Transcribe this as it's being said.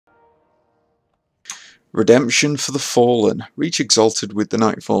Redemption for the Fallen. Reach Exalted with the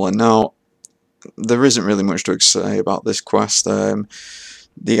Nightfallen. Now, there isn't really much to say about this quest.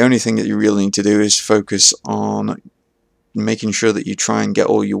 The only thing that you really need to do is focus on making sure that you try and get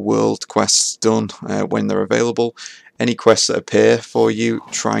all your world quests done when they're available. Any quests that appear for you,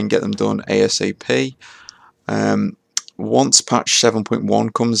 try and get them done ASAP. Once patch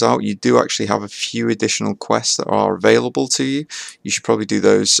 7.1 comes out, you do actually have a few additional quests that are available to you. You should probably do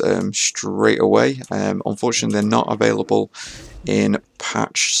those straight away. Unfortunately, they're not available in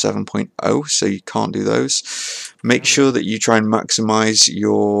patch 7.0, so you can't do those. Make sure that you try and maximize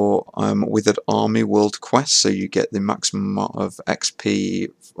your Withered Army world quests, so you get the maximum amount of XP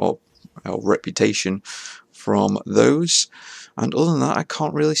or reputation from those. And other than that, I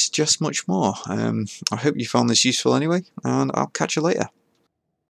can't really suggest much more. I hope you found this useful anyway, and I'll catch you later.